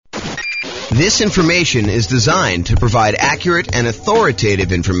This information is designed to provide accurate and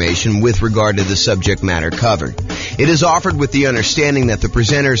authoritative information with regard to the subject matter covered. It is offered with the understanding that the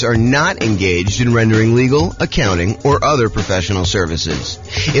presenters are not engaged in rendering legal, accounting, or other professional services.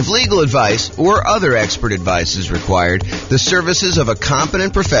 If legal advice or other expert advice is required, the services of a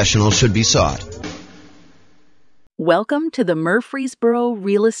competent professional should be sought. Welcome to the Murfreesboro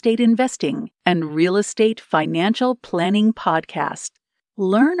Real Estate Investing and Real Estate Financial Planning Podcast.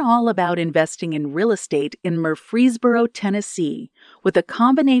 Learn all about investing in real estate in Murfreesboro, Tennessee, with a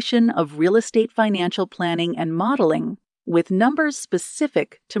combination of real estate financial planning and modeling with numbers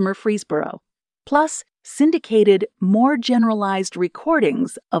specific to Murfreesboro, plus syndicated, more generalized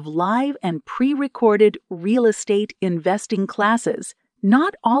recordings of live and pre-recorded real estate investing classes,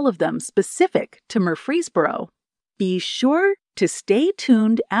 not all of them specific to Murfreesboro. Be sure to stay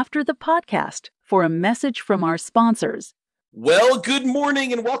tuned after the podcast for a message from our sponsors. Well, good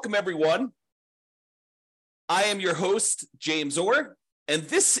morning and welcome, everyone. I am your host, James Orr, and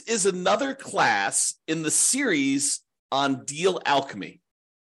this is another class in the series on Deal Alchemy.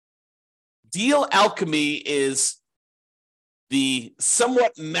 Deal Alchemy is the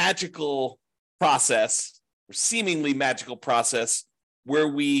somewhat magical process, or seemingly magical process, where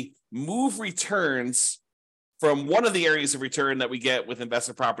we move returns from one of the areas of return that we get with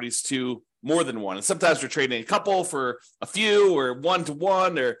investment properties to more than one. And sometimes we're trading a couple for a few or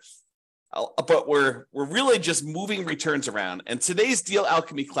one-to-one, but we're really just moving returns around. And today's Deal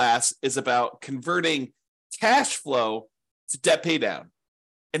Alchemy class is about converting cash flow to debt pay down.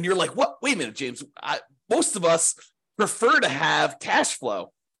 And you're like, what? Wait a minute, James. Most of us prefer to have cash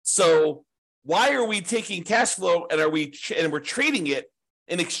flow. So why are we taking cash flow and we're trading it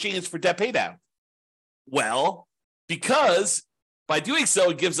in exchange for debt pay down? Well, because by doing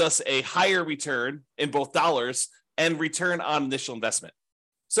so, it gives us a higher return in both dollars and return on initial investment.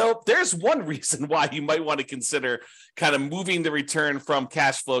 So there's one reason why you might want to consider kind of moving the return from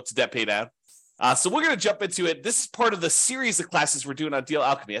cash flow to debt pay down. So we're going to jump into it. This is part of the series of classes we're doing on Deal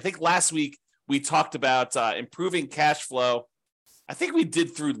Alchemy. I think last week we talked about improving cash flow. I think we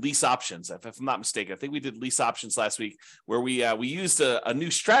did through lease options, if I'm not mistaken. I think we did lease options last week where we used a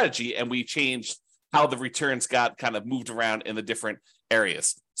new strategy and we changed how the returns got kind of moved around in the different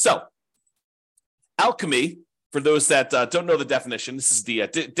areas. So, alchemy, for those that don't know the definition, this is the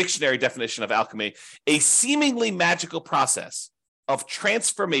dictionary definition of alchemy, a seemingly magical process of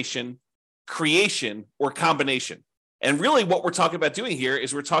transformation, creation, or combination. And really what we're talking about doing here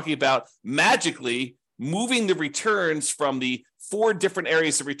is we're talking about magically moving the returns from the 4 different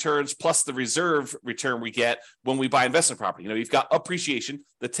areas of returns plus the reserve return we get when we buy investment property. You've got appreciation,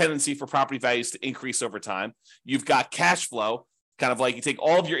 the tendency for property values to increase over time. You've got cash flow, kind of like you take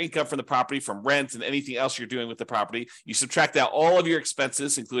all of your income from the property, from rent and anything else you're doing with the property. You subtract out all of your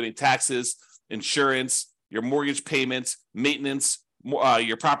expenses, including taxes, insurance, your mortgage payments, maintenance,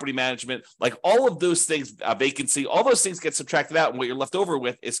 your property management, like all of those things, vacancy, all those things get subtracted out. And what you're left over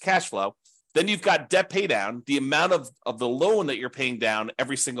with is cash flow. Then you've got debt pay down, the amount of the loan that you're paying down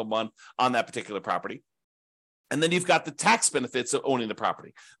every single month on that particular property. And then you've got the tax benefits of owning the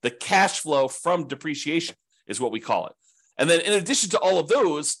property. The cash flow from depreciation is what we call it. And then in addition to all of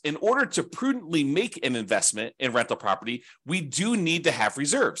those, in order to prudently make an investment in rental property, we do need to have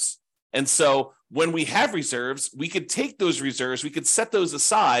reserves. And so when we have reserves, we could take those reserves, we could set those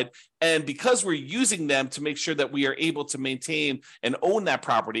aside. And because we're using them to make sure that we are able to maintain and own that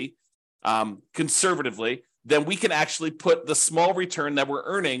property conservatively, then we can actually put the small return that we're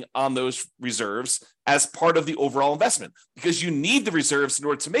earning on those reserves as part of the overall investment. Because you need the reserves in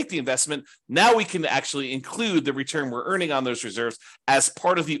order to make the investment, now we can actually include the return we're earning on those reserves as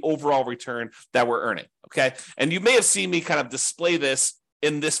part of the overall return that we're earning, okay? And you may have seen me kind of display this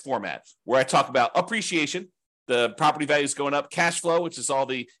in this format, where I talk about appreciation, the property values going up, cash flow, which is all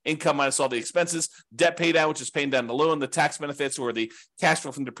the income minus all the expenses, debt pay down, which is paying down the loan, the tax benefits, or the cash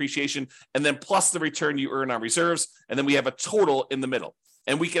flow from depreciation, and then plus the return you earn on reserves. And then we have a total in the middle.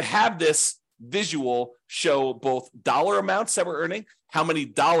 And we can have this visual show both dollar amounts that we're earning, how many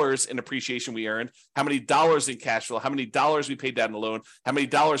dollars in appreciation we earned, how many dollars in cash flow, how many dollars we paid down the loan, how many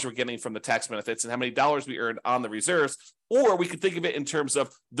dollars we're getting from the tax benefits, and how many dollars we earned on the reserves. Or we could think of it in terms of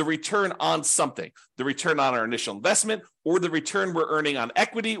the return on something, the return on our initial investment, or the return we're earning on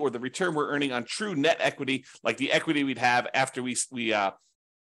equity, or the return we're earning on true net equity, like the equity we'd have after we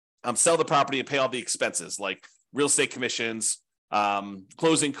sell the property and pay all the expenses, like real estate commissions,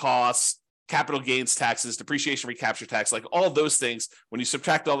 closing costs, capital gains taxes, depreciation, recapture tax, like all of those things. When you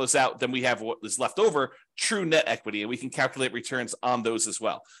subtract all those out, then we have what is left over, true net equity, and we can calculate returns on those as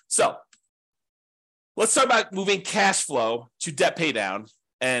well. So let's talk about moving cash flow to debt pay down.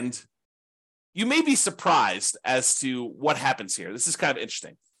 And you may be surprised as to what happens here. This is kind of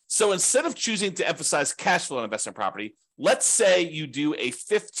interesting. So instead of choosing to emphasize cash flow on investment property, let's say you do a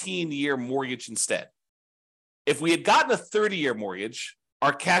 15-year mortgage instead. If we had gotten a 30-year mortgage,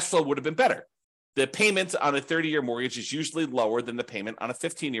 our cash flow would have been better. The payment on a 30-year mortgage is usually lower than the payment on a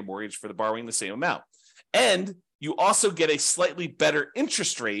 15-year mortgage for the borrowing the same amount. And you also get a slightly better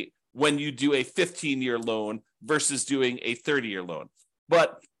interest rate when you do a 15-year loan versus doing a 30-year loan.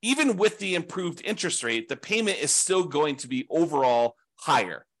 But even with the improved interest rate, the payment is still going to be overall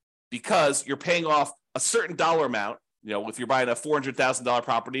higher because you're paying off a certain dollar amount. You know, if you're buying a $400,000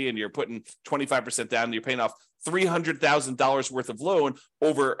 property and you're putting 25% down, and you're paying off $300,000 worth of loan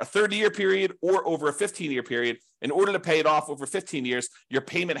over a 30-year period or over a 15-year period. In order to pay it off over 15 years, your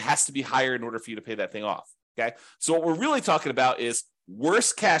payment has to be higher in order for you to pay that thing off. Okay. So what we're really talking about is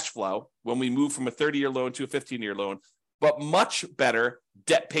worse cash flow when we move from a 30-year loan to a 15-year loan, but much better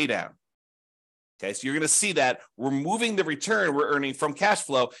debt pay down. Okay, so you're going to see that we're moving the return we're earning from cash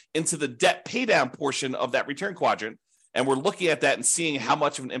flow into the debt pay down portion of that return quadrant, and we're looking at that and seeing how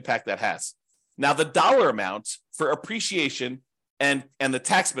much of an impact that has. Now, the dollar amount for appreciation and the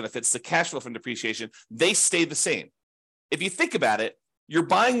tax benefits, the cash flow from depreciation, they stay the same. If you think about it, you're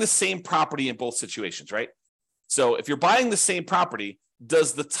buying the same property in both situations, right? So if you're buying the same property,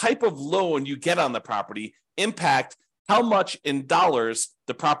 does the type of loan you get on the property impact how much in dollars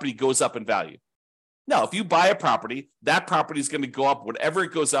the property goes up in value? No, if you buy a property, that property is going to go up whatever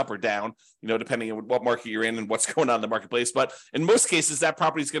it goes up or down, you know, depending on what market you're in and what's going on in the marketplace. But in most cases, that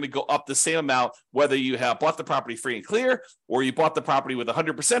property is going to go up the same amount, whether you have bought the property free and clear, or you bought the property with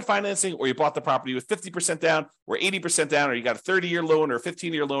 100% financing, or you bought the property with 50% down, or 80% down, or you got a 30-year loan or a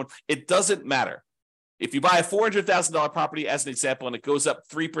 15-year loan. It doesn't matter. If you buy a $400,000 property, as an example, and it goes up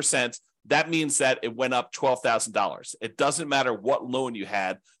 3%, that means that it went up $12,000. It doesn't matter what loan you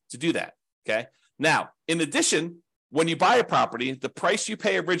had to do that, okay? Now, in addition, when you buy a property, the price you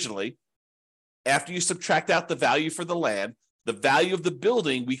pay originally, after you subtract out the value for the land, the value of the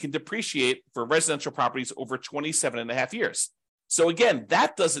building we can depreciate for residential properties over 27 and a half years. So again,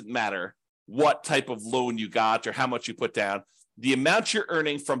 that doesn't matter what type of loan you got or how much you put down. The amount you're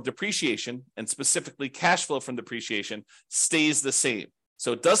earning from depreciation, and specifically cash flow from depreciation, stays the same.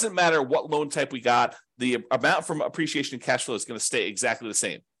 So it doesn't matter what loan type we got, the amount from appreciation and cash flow is going to stay exactly the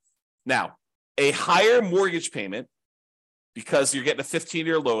same. Now, a higher mortgage payment, because you're getting a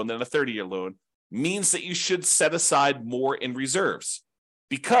 15-year loan than a 30-year loan, means that you should set aside more in reserves.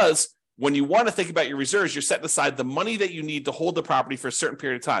 Because when you want to think about your reserves, you're setting aside the money that you need to hold the property for a certain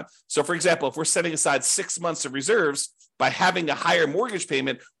period of time. So for example, if we're setting aside 6 months of reserves, by having a higher mortgage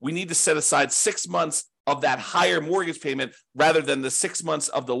payment, we need to set aside 6 months of that higher mortgage payment rather than the 6 months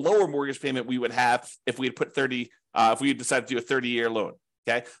of the lower mortgage payment we would have if we had put if we had decided to do a 30-year loan.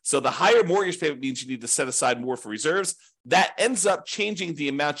 Okay, so the higher mortgage payment means you need to set aside more for reserves. That ends up changing the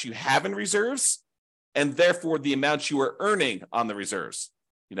amount you have in reserves and therefore the amount you are earning on the reserves.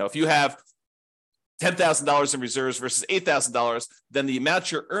 You know, if you have $10,000 in reserves versus $8,000, then the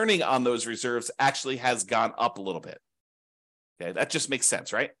amount you're earning on those reserves actually has gone up a little bit. Okay, that just makes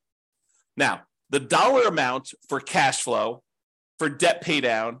sense, right? Now, the dollar amount for cash flow, for debt pay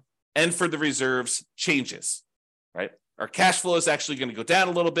down, and for the reserves changes, right? Our cash flow is actually going to go down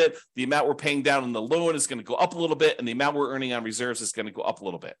a little bit. The amount we're paying down on the loan is going to go up a little bit, and the amount we're earning on reserves is going to go up a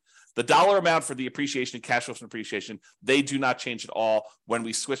little bit. The dollar amount for the appreciation and cash flow from appreciation, they do not change at all when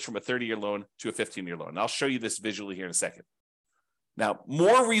we switch from a 30-year loan to a 15-year loan. And I'll show you this visually here in a second. Now,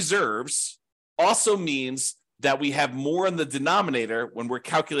 more reserves also means that we have more in the denominator when we're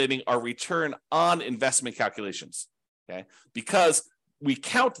calculating our return on investment calculations, okay? Because we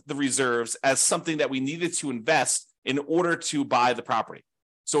count the reserves as something that we needed to invest in order to buy the property.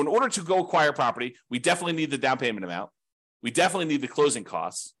 So in order to go acquire property, we definitely need the down payment amount. We definitely need the closing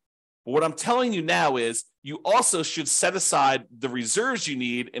costs. But what I'm telling you now is you also should set aside the reserves you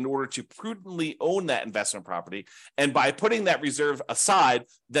need in order to prudently own that investment property. And by putting that reserve aside,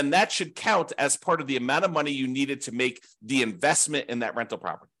 then that should count as part of the amount of money you needed to make the investment in that rental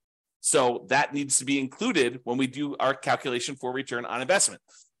property. So that needs to be included when we do our calculation for return on investment.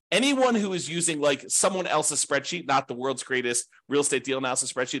 Anyone who is using like someone else's spreadsheet, not the world's greatest real estate deal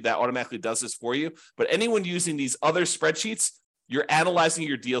analysis spreadsheet that automatically does this for you, but anyone using these other spreadsheets, you're analyzing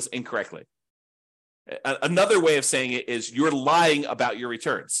your deals incorrectly. Another way of saying it is you're lying about your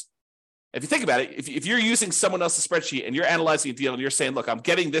returns. If you think about it, if you're using someone else's spreadsheet and you're analyzing a deal and you're saying, look, I'm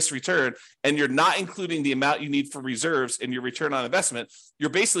getting this return, and you're not including the amount you need for reserves in your return on investment, you're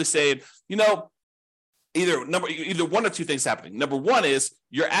basically saying, you know, either one or two things happening. Number one is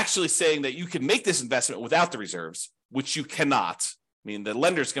you're actually saying that you can make this investment without the reserves, which you cannot. I mean, the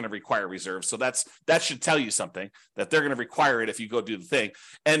lender's going to require reserves. So that should tell you something, that they're going to require it if you go do the thing.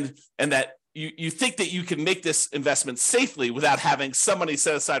 And that you think that you can make this investment safely without having some money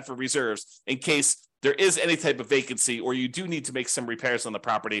set aside for reserves in case there is any type of vacancy, or you do need to make some repairs on the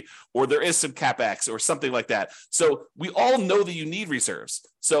property, or there is some CapEx or something like that. So we all know that you need reserves.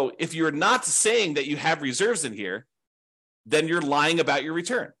 So if you're not saying that you have reserves in here, then you're lying about your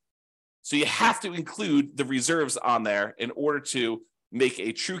return. So you have to include the reserves on there in order to make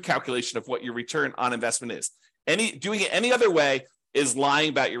a true calculation of what your return on investment is. Doing it any other way is lying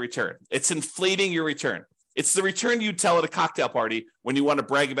about your return. It's inflating your return. It's the return you tell at a cocktail party when you want to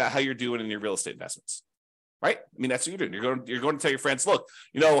brag about how you're doing in your real estate investments, right? I mean, that's what you're doing. You're going to tell your friends, look,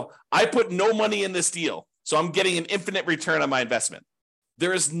 I put no money in this deal, so I'm getting an infinite return on my investment.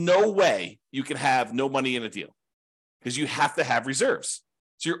 There is no way you can have no money in a deal because you have to have reserves.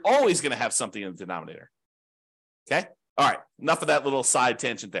 So you're always going to have something in the denominator. Okay? All right. Enough of that little side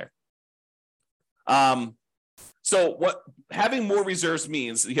tangent there. So what having more reserves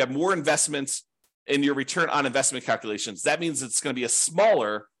means, you have more investments in your return on investment calculations. That means it's going to be a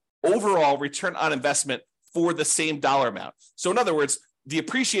smaller overall return on investment for the same dollar amount. So in other words, the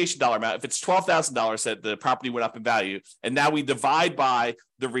appreciation dollar amount, if it's $12,000 that the property went up in value, and now we divide by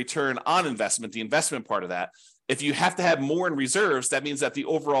the return on investment, the investment part of that, if you have to have more in reserves, that means that the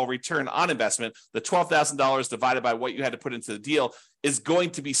overall return on investment, the $12,000 divided by what you had to put into the deal, is going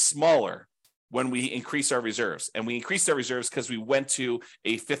to be smaller when we increase our reserves. And we increased our reserves because we went to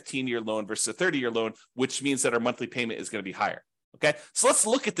a 15-year loan versus a 30-year loan, which means that our monthly payment is going to be higher. Okay, so let's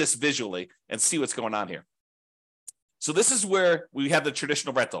look at this visually and see what's going on here. So this is where we have the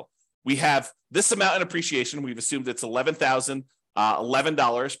traditional rental. We have this amount in appreciation. We've assumed it's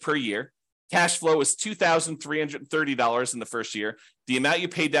 $11,011 per year. Cash flow is $2,330 in the first year. The amount you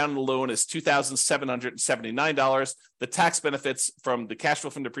pay down in the loan is $2,779. The tax benefits from the cash flow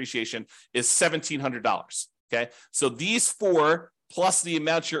from depreciation is $1,700. Okay, so these four plus the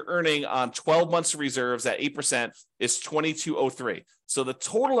amount you're earning on 12 months of reserves at 8% is $2,203. So the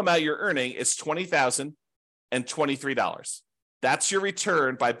total amount you're earning is $20,023. That's your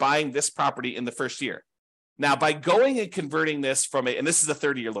return by buying this property in the first year. Now, by going and converting this and this is a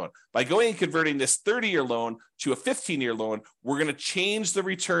 30-year loan, by going and converting this 30-year loan to a 15-year loan, we're going to change the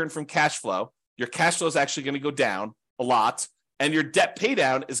return from cash flow. Your cash flow is actually going to go down a lot, and your debt pay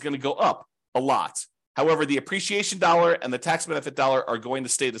down is going to go up a lot. However, the appreciation dollar and the tax benefit dollar are going to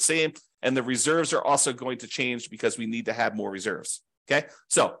stay the same, and the reserves are also going to change because we need to have more reserves. Okay,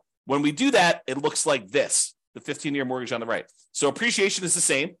 so when we do that, it looks like this, the 15-year mortgage on the right. So appreciation is the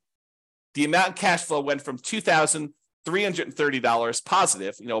same. The amount in cash flow went from $2,330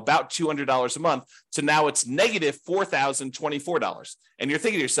 positive, about $200 a month, to now it's negative $4,024. And you're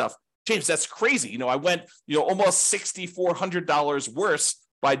thinking to yourself, James, that's crazy. I went, almost $6,400 worse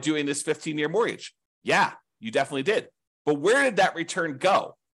by doing this 15-year mortgage. Yeah, you definitely did. But where did that return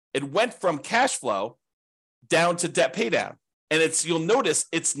go? It went from cash flow down to debt pay down. And you'll notice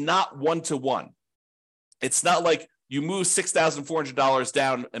it's not one-to-one. It's not like you move $6,400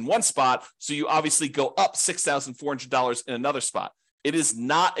 down in one spot, so you obviously go up $6,400 in another spot. It is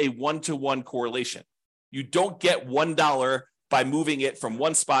not a one-to-one correlation. You don't get $1 by moving it from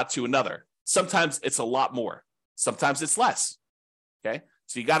one spot to another. Sometimes it's a lot more. Sometimes it's less. Okay,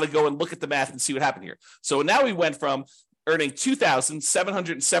 so you got to go and look at the math and see what happened here. So now we went from earning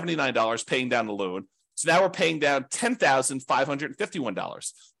 $2,779 paying down the loan. So now we're paying down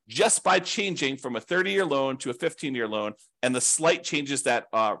 $10,551 just by changing from a 30-year loan to a 15-year loan and the slight changes that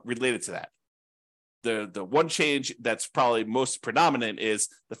are related to that. The one change that's probably most predominant is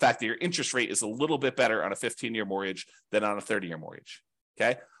the fact that your interest rate is a little bit better on a 15-year mortgage than on a 30-year mortgage.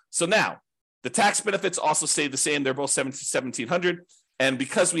 Okay, so now the tax benefits also stay the same. They're both $1,700. And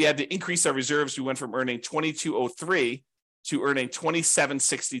because we had to increase our reserves, we went from earning $2,203 to earning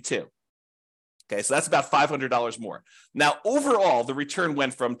 $2,762. Okay, so that's about $500 more. Now, overall, the return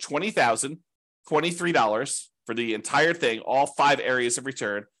went from $20,023 for the entire thing, all 5 areas of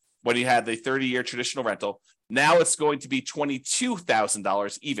return, when you had the 30-year traditional rental. Now it's going to be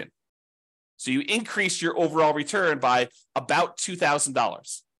 $22,000 even. So you increase your overall return by about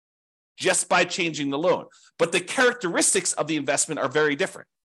 $2,000 just by changing the loan. But the characteristics of the investment are very different,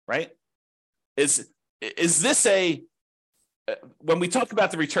 right? Is this when we talk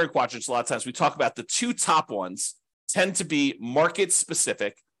about the return quadrants, a lot of times we talk about the 2 top ones tend to be market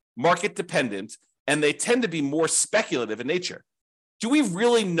specific, market dependent, and they tend to be more speculative in nature. Do we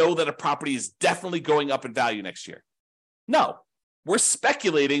really know that a property is definitely going up in value next year? No. we're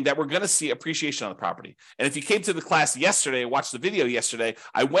speculating that we're going to see appreciation on the property. And if you came to the class yesterday and watched the video yesterday,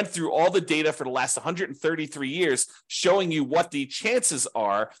 I went through all the data for the last 133 years, showing you what the chances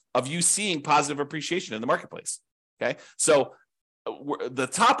are of you seeing positive appreciation in the marketplace. Okay, so the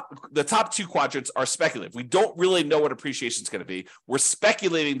top two quadrants are speculative. We don't really know what appreciation is going to be. We're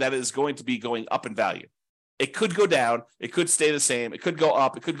speculating that it is going to be going up in value. It could go down. It could stay the same. It could go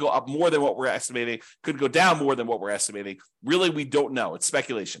up. It could go up more than what we're estimating. It could go down more than what we're estimating. Really, we don't know. It's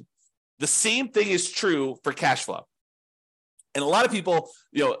speculation. The same thing is true for cash flow. And a lot of people,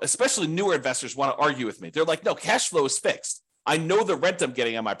 especially newer investors, want to argue with me. They're like, no, cash flow is fixed. I know the rent I'm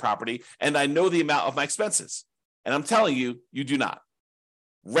getting on my property, and I know the amount of my expenses. And I'm telling you, you do not.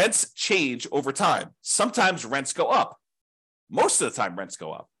 Rents change over time. Sometimes rents go up. Most of the time, rents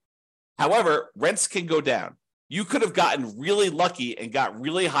go up. However, rents can go down. You could have gotten really lucky and got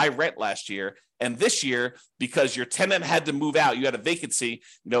really high rent last year. And this year, because your tenant had to move out, you had a vacancy,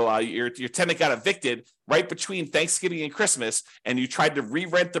 your tenant got evicted right between Thanksgiving and Christmas, and you tried to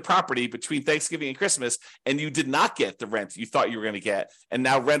re-rent the property between Thanksgiving and Christmas, and you did not get the rent you thought you were going to get, and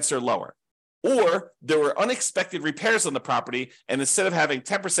now rents are lower. Or there were unexpected repairs on the property, and instead of having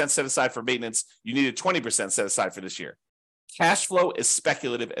 10% set aside for maintenance, you needed 20% set aside for this year. Cash flow is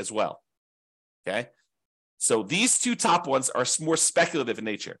speculative as well. Okay, so these two top ones are more speculative in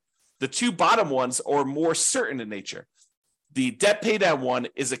nature. The two bottom ones are more certain in nature. The debt paydown one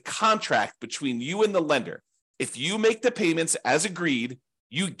is a contract between you and the lender. If you make the payments as agreed,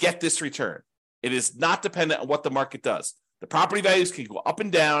 you get this return. It is not dependent on what the market does. The property values can go up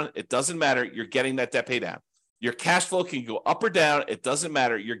and down. It doesn't matter. You're getting that debt paydown. Your cash flow can go up or down. It doesn't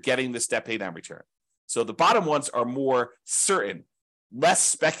matter. You're getting this debt paydown return. So the bottom ones are more certain, less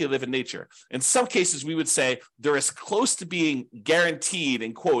speculative in nature. In some cases, we would say they're as close to being guaranteed,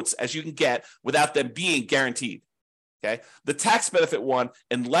 in quotes, as you can get without them being guaranteed. Okay. The tax benefit one,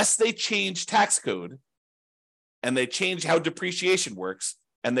 unless they change tax code and they change how depreciation works,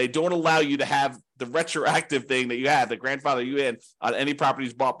 and they don't allow you to have the retroactive thing that you had, the grandfather you in on any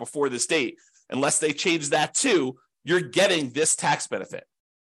properties bought before this date, unless they change that too, you're getting this tax benefit.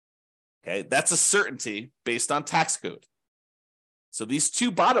 Okay. That's a certainty based on tax code. So these two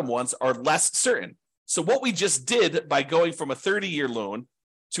bottom ones are less certain. So what we just did by going from a 30-year loan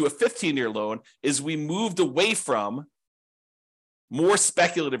to a 15-year loan is we moved away from more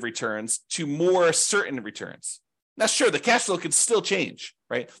speculative returns to more certain returns. Now, sure, the cash flow can still change,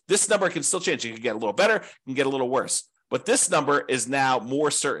 right? This number can still change. It can get a little better, it can get a little worse. But this number is now more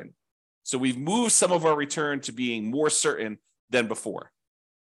certain. So we've moved some of our return to being more certain than before.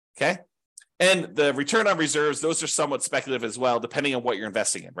 Okay? And the return on reserves, those are somewhat speculative as well, depending on what you're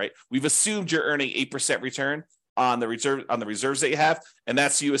investing in, right? We've assumed you're earning 8% return on the reserves that you have, and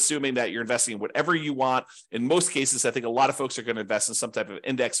that's you assuming that you're investing in whatever you want. In most cases, I think a lot of folks are going to invest in some type of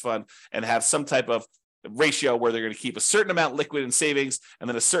index fund and have some type of ratio where they're going to keep a certain amount liquid in savings and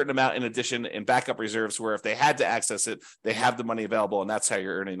then a certain amount in addition in backup reserves, where if they had to access it, they have the money available, and that's how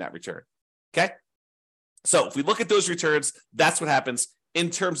you're earning that return. Okay? So if we look at those returns, that's what happens in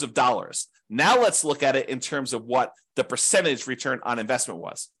terms of dollars. Now let's look at it in terms of what the percentage return on investment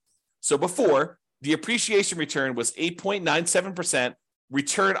was. So before, the appreciation return was 8.97%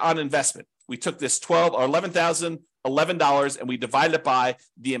 return on investment. We took this $11,011 and we divided it by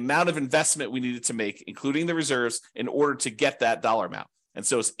the amount of investment we needed to make, including the reserves, in order to get that dollar amount. And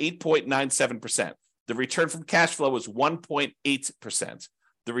so it's 8.97%. The return from cash flow was 1.8%.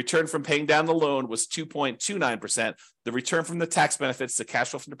 The return from paying down the loan was 2.29%. The return from the tax benefits, the cash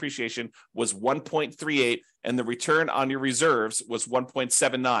flow from depreciation, was 1.38%, and the return on your reserves was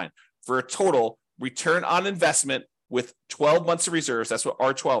 1.79%, for a total return on investment with 12 months of reserves, that's what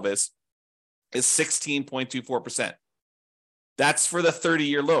R12 is 16.24%. That's for the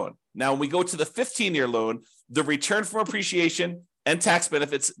 30-year loan. Now, when we go to the 15-year loan, the return from appreciation and tax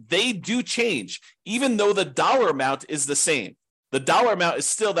benefits, they do change, even though the dollar amount is the same. The dollar amount is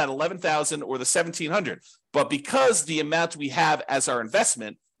still that $11,000 or the $1,700, but because the amount we have as our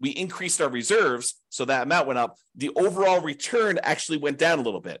investment, we increased our reserves, so that amount went up. The overall return actually went down a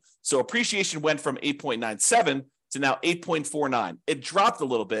little bit. So appreciation went from 8.97 to now 8.49. It dropped a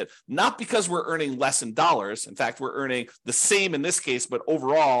little bit, not because we're earning less in dollars. In fact, we're earning the same in this case, but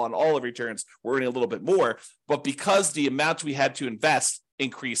overall on all of returns, we're earning a little bit more, but because the amount we had to invest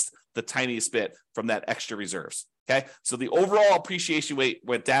increased the tiniest bit from that extra reserves. Okay, so the overall appreciation rate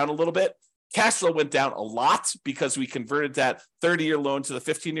went down a little bit. Cash flow went down a lot because we converted that 30-year loan to the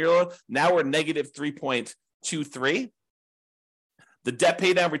 15-year loan. Now we're negative 3.23. The debt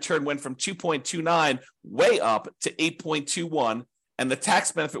paydown return went from 2.29 way up to 8.21, and the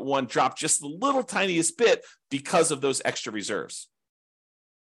tax benefit one dropped just the little tiniest bit because of those extra reserves.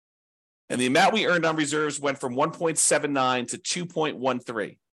 And the amount we earned on reserves went from 1.79 to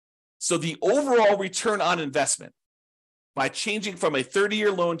 2.13. So the overall return on investment by changing from a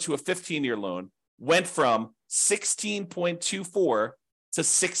 30-year loan to a 15-year loan went from 16.24 to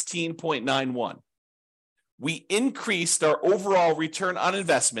 16.91. We increased our overall return on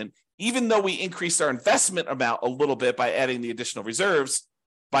investment, even though we increased our investment amount a little bit by adding the additional reserves,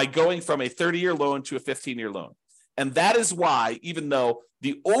 by going from a 30-year loan to a 15-year loan. And that is why, even though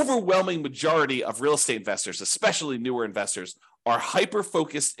the overwhelming majority of real estate investors, especially newer investors, are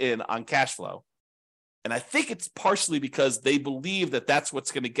hyper-focused in on cash flow, and I think it's partially because they believe that that's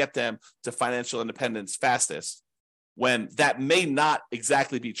what's going to get them to financial independence fastest, when that may not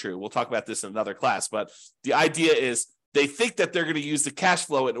exactly be true. We'll talk about this in another class, but the idea is they think that they're going to use the cash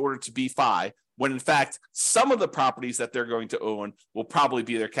flow in order to be FI, when in fact, some of the properties that they're going to own will probably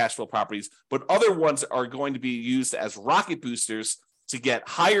be their cash flow properties, but other ones are going to be used as rocket boosters to get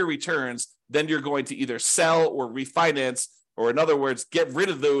higher returns. Then you're going to either sell or refinance, or in other words, get rid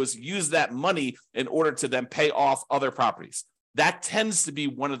of those, use that money in order to then pay off other properties. That tends to be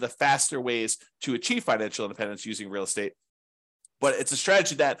one of the faster ways to achieve financial independence using real estate. But it's a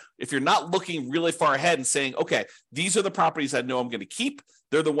strategy that if you're not looking really far ahead and saying, okay, these are the properties I know I'm going to keep,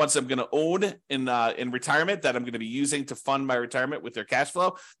 they're the ones I'm going to own in retirement that I'm going to be using to fund my retirement with their cash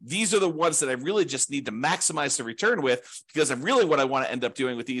flow. These are the ones that I really just need to maximize the return with, because really what I want to end up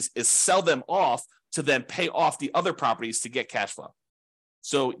doing with these is sell them off to then pay off the other properties to get cash flow.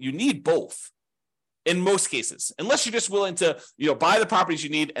 So you need both in most cases, unless you're just willing to, buy the properties you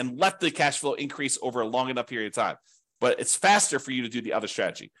need and let the cash flow increase over a long enough period of time. But it's faster for you to do the other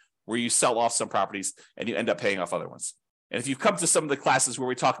strategy, where you sell off some properties and you end up paying off other ones. And if you come to some of the classes where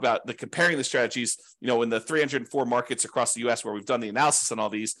we talk about the comparing the strategies, in the 304 markets across the US where we've done the analysis on all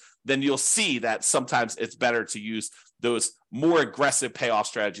these, then you'll see that sometimes it's better to use those more aggressive payoff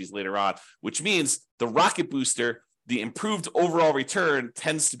strategies later on, which means the rocket booster, the improved overall return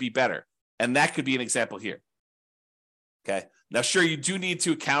tends to be better. And that could be an example here. Okay. Now, sure, you do need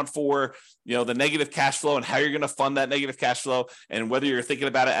to account for, the negative cash flow and how you're going to fund that negative cash flow, and whether you're thinking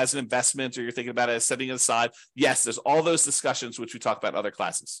about it as an investment or you're thinking about it as setting it aside. Yes, there's all those discussions, which we talk about in other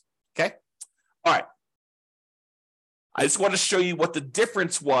classes. Okay. All right. I just want to show you what the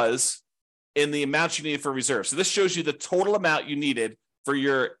difference was in the amount you needed for reserve. So this shows you the total amount you needed for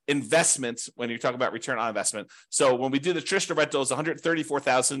your investments when you're talking about return on investment. So when we did the traditional rental, it's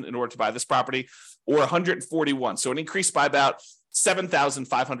 $134,000 in order to buy this property, or $141,000. So it increased by about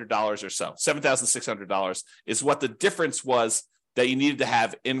 $7,500 or so. $7,600 is what the difference was that you needed to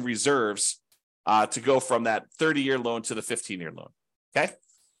have in reserves to go from that 30-year loan to the 15-year loan. Okay.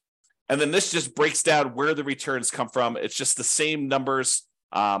 And then this just breaks down where the returns come from. It's just the same numbers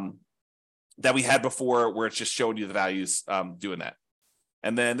that we had before, where it's just showing you the values doing that.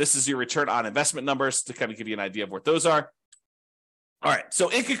 And then this is your return on investment numbers to kind of give you an idea of what those are. All right. So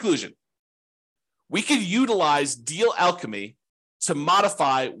in conclusion, we could utilize deal alchemy to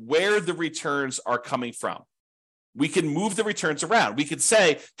modify where the returns are coming from. We can move the returns around. We could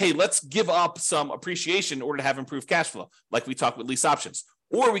say, hey, let's give up some appreciation in order to have improved cash flow, like we talked with lease options.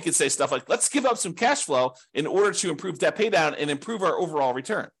 Or we could say stuff like, let's give up some cash flow in order to improve debt pay down and improve our overall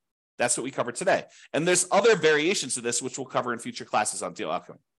return. That's what we covered today. And there's other variations to this, which we'll cover in future classes on deal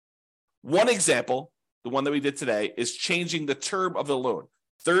alchemy. One example, the one that we did today, is changing the term of the loan,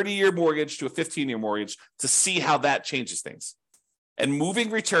 30-year mortgage to a 15-year mortgage, to see how that changes things. And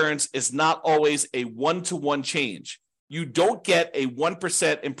moving returns is not always a one-to-one change. You don't get a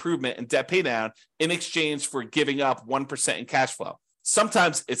 1% improvement in debt pay down in exchange for giving up 1% in cash flow.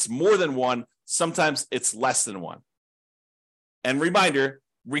 Sometimes it's more than one, sometimes it's less than one. And reminder,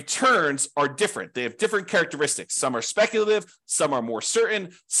 returns are different. They have different characteristics. Some are speculative, some are more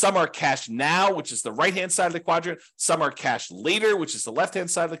certain, some are cash now, which is the right-hand side of the quadrant, some are cash later, which is the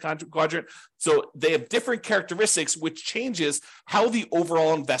left-hand side of the quadrant. So they have different characteristics, which changes how the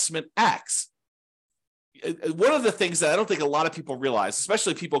overall investment acts. One of the things that I don't think a lot of people realize,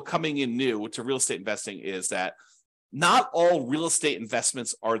 especially people coming in new to real estate investing, is that not all real estate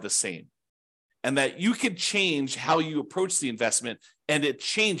investments are the same, and that you can change how you approach the investment, and it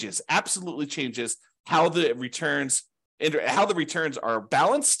changes, absolutely changes how the returns are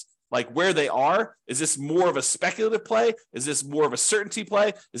balanced, like where they are. Is this more of a speculative play? Is this more of a certainty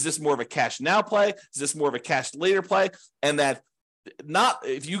play? Is this more of a cash now play? Is this more of a cash later play? And that not,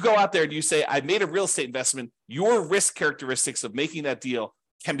 if you go out there and you say, I made a real estate investment, your risk characteristics of making that deal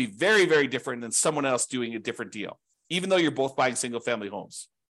can be very, very different than someone else doing a different deal, even though you're both buying single family homes.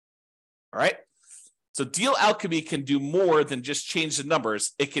 All right. So deal alchemy can do more than just change the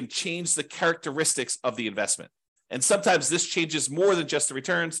numbers. It can change the characteristics of the investment. And sometimes this changes more than just the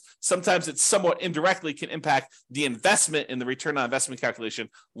returns. Sometimes it somewhat indirectly can impact the investment in the return on investment calculation,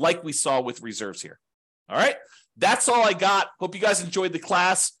 like we saw with reserves here. All right, that's all I got. Hope you guys enjoyed the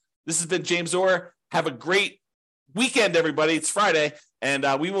class. This has been James Orr. Have a great weekend, everybody. It's Friday, and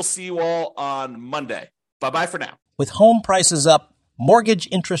we will see you all on Monday. Bye-bye for now. With home prices up, mortgage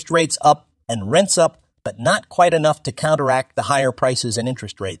interest rates up, and rents up, but not quite enough to counteract the higher prices and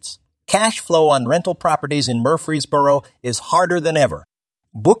interest rates, cash flow on rental properties in Murfreesboro is harder than ever.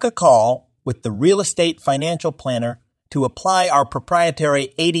 Book a call with the Real Estate Financial Planner to apply our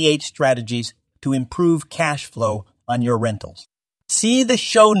proprietary 88 strategies to improve cash flow on your rentals. See the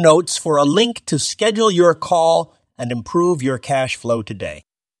show notes for a link to schedule your call and improve your cash flow today.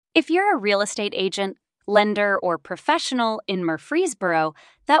 If you're a real estate agent, lender, or professional in Murfreesboro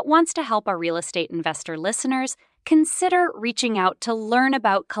that wants to help our real estate investor listeners, consider reaching out to learn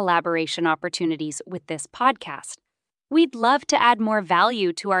about collaboration opportunities with this podcast. We'd love to add more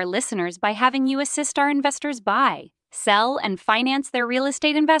value to our listeners by having you assist our investors buy, sell, and finance their real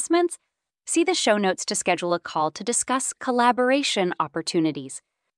estate investments. See the show notes to schedule a call to discuss collaboration opportunities.